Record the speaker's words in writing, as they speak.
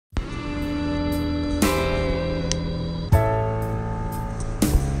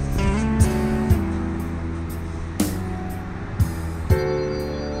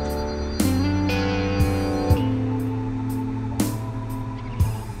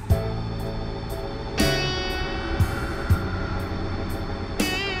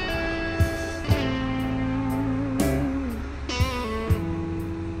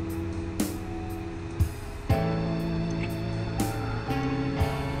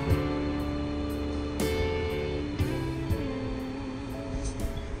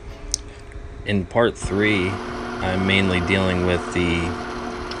In part 3, I'm mainly dealing with the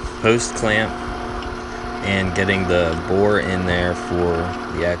post clamp and getting the bore in there for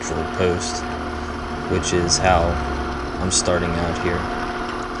the actual post, which is how I'm starting out here.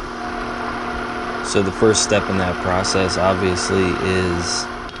 So the first step in that process obviously is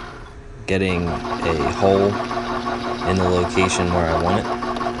getting a hole in the location where I want it.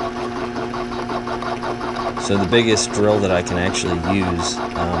 So the biggest drill that I can actually use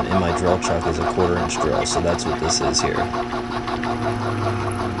in my drill chuck is a 1/4-inch drill, so that's what this is here.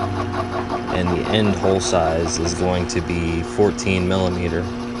 And the end hole size is going to be 14 millimeter,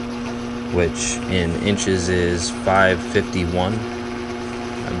 which in inches is 551,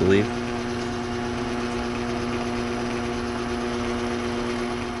 I believe.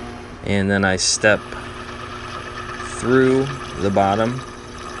 And then I step through the bottom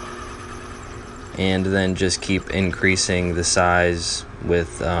and then just keep increasing the size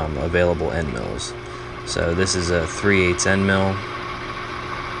with available end mills. So this is a 3/8 end mill.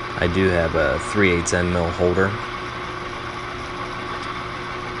 I do have a 3/8 end mill holder,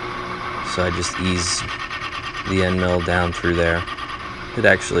 so I just ease the end mill down through there. It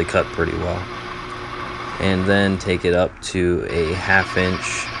actually cut pretty well. And then take it up to a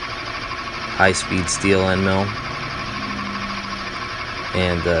 1/2-inch high-speed steel end mill.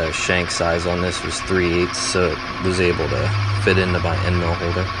 And the shank size on this was 3/8, so it was able to fit into my end mill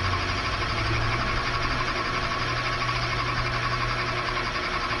holder.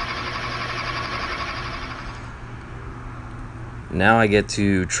 Now I get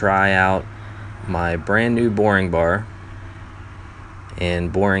to try out my brand new boring bar and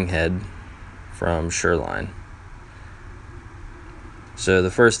boring head from Sherline. So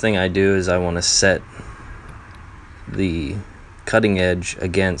the first thing I do is I want to set the cutting edge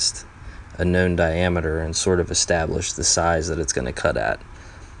against a known diameter and sort of establish the size that it's going to cut at.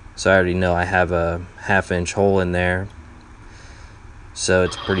 So I already know I have a 1/2-inch hole in there, so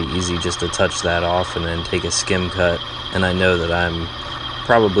it's pretty easy just to touch that off and then take a skim cut, and I know that I'm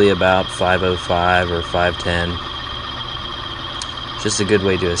probably about 505 or 510. Just a good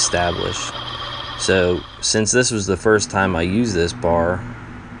way to establish. So since this was the first time I used this bar,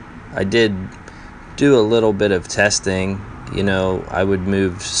 I did do a little bit of testing. You know, I would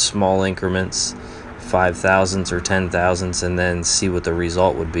move small increments, 5 thousandths or 10 thousandths, and then see what the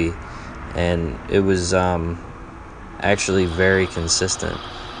result would be. And it was actually very consistent.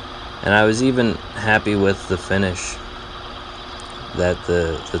 And I was even happy with the finish that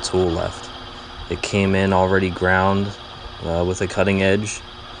the tool left. It came in already ground with a cutting edge,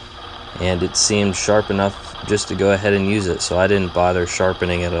 and it seemed sharp enough just to go ahead and use it, so I didn't bother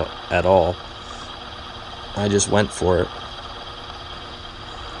sharpening it at all. I just went for it.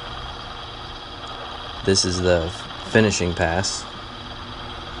 This is the finishing pass.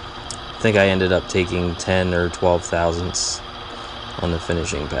 I think I ended up taking 10 or 12 thousandths on the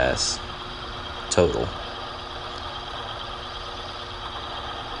finishing pass total.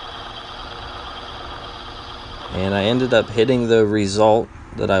 And I ended up hitting the result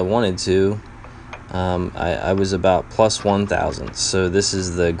that I wanted to. I was about plus 1 thousandth. So this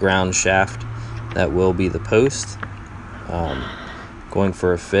is the ground shaft that will be the post. Going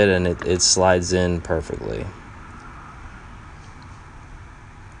for a fit, and it slides in perfectly.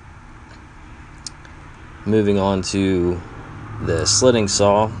 Moving on to the slitting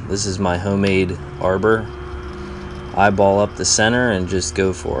saw. This is my homemade arbor. Eyeball up the center and just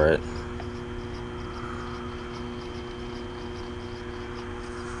go for it.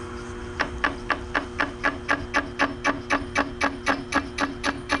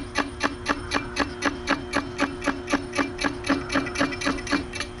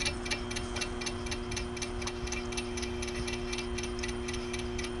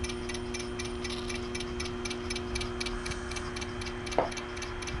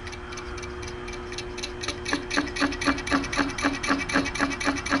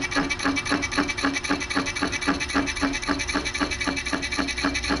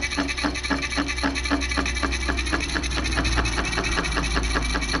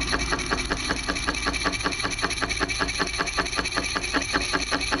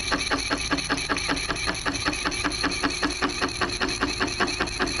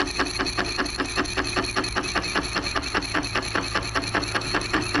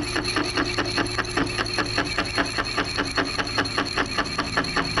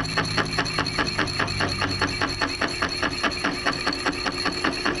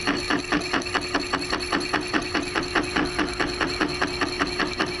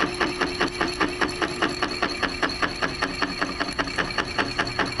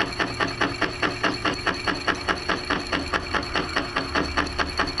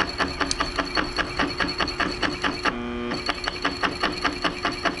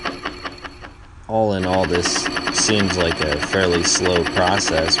 and all this seems like a fairly slow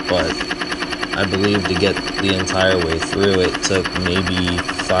process, but I believe to get the entire way through it took maybe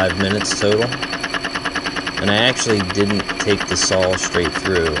 5 minutes total. And I actually didn't take the saw straight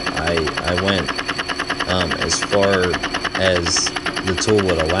through. I went as far as the tool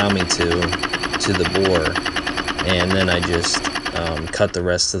would allow me to the bore, and then I just cut the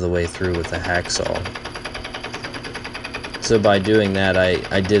rest of the way through with a hacksaw. So by doing that,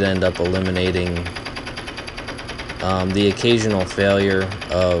 I did end up eliminating the occasional failure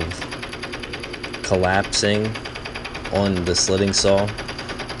of collapsing on the slitting saw,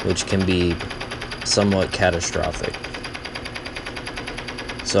 which can be somewhat catastrophic.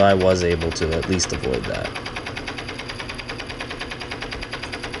 So I was able to at least avoid that.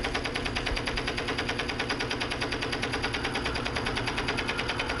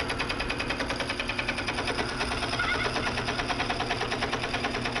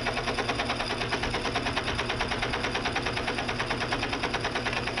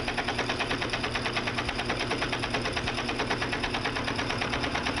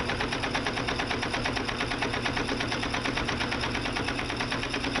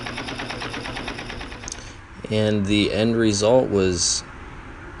 And the end result was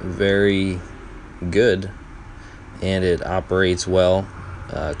very good, and it operates well,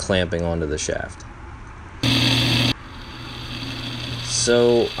 clamping onto the shaft.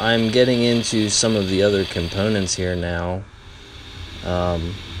 So I'm getting into some of the other components here now,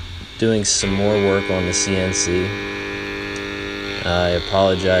 doing some more work on the CNC. I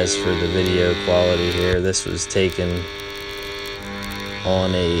apologize for the video quality here. This was taken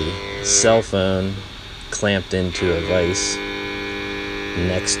on a cell phone clamped into a vise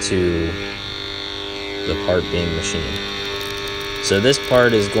next to the part being machined. So this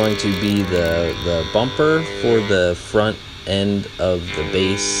part is going to be the bumper for the front end of the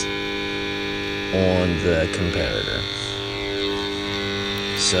base on the comparator.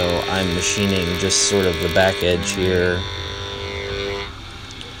 So I'm machining just sort of the back edge here,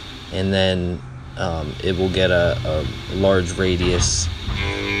 and then it will get a large radius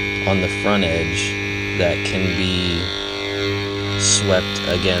on the front edge that can be swept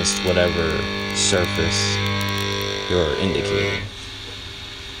against whatever surface you're indicating.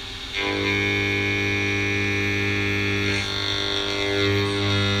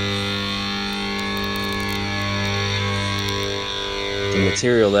 The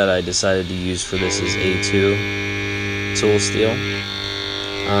material that I decided to use for this is A2 tool steel.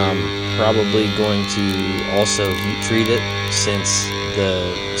 Probably going to also heat treat it, since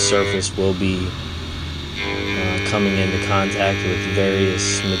the surface will be coming into contact with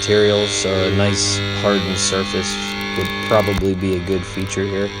various materials, so a nice hardened surface would probably be a good feature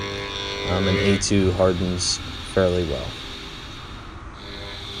here. And A2 hardens fairly well.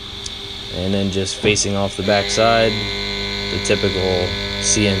 And then just facing off the back side, the typical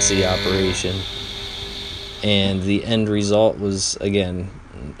CNC operation. And the end result was, again,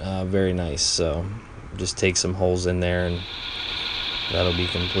 very nice. So just take some holes in there and that'll be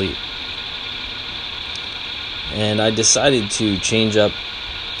complete. And I decided to change up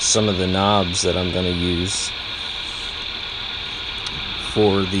some of the knobs that I'm going to use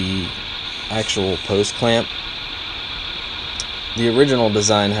for the actual post clamp. The original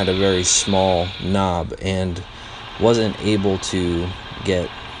design had a very small knob and wasn't able to get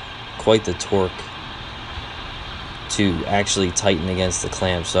quite the torque to actually tighten against the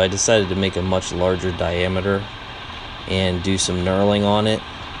clamp, so I decided to make a much larger diameter and do some knurling on it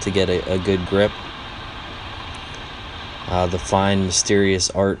to get a good grip. The fine, mysterious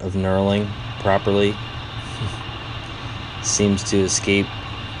art of knurling properly seems to escape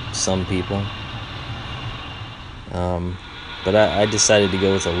some people. But I decided to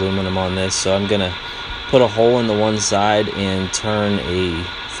go with aluminum on this, so I'm going to put a hole in the one side and turn a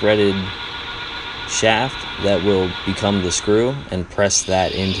threaded shaft that will become the screw and press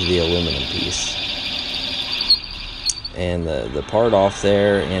that into the aluminum piece. And the part off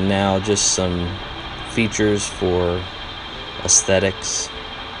there, and now just some features for aesthetics.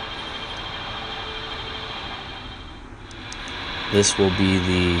 This will be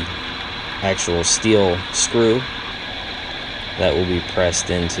the actual steel screw that will be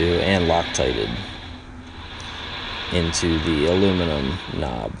pressed into and Loctited into the aluminum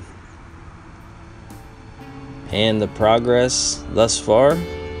knob. And the progress thus far,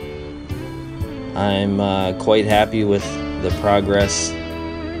 I'm quite happy with the progress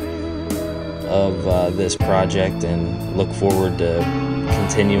of this project and look forward to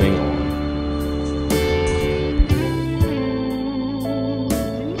continuing on.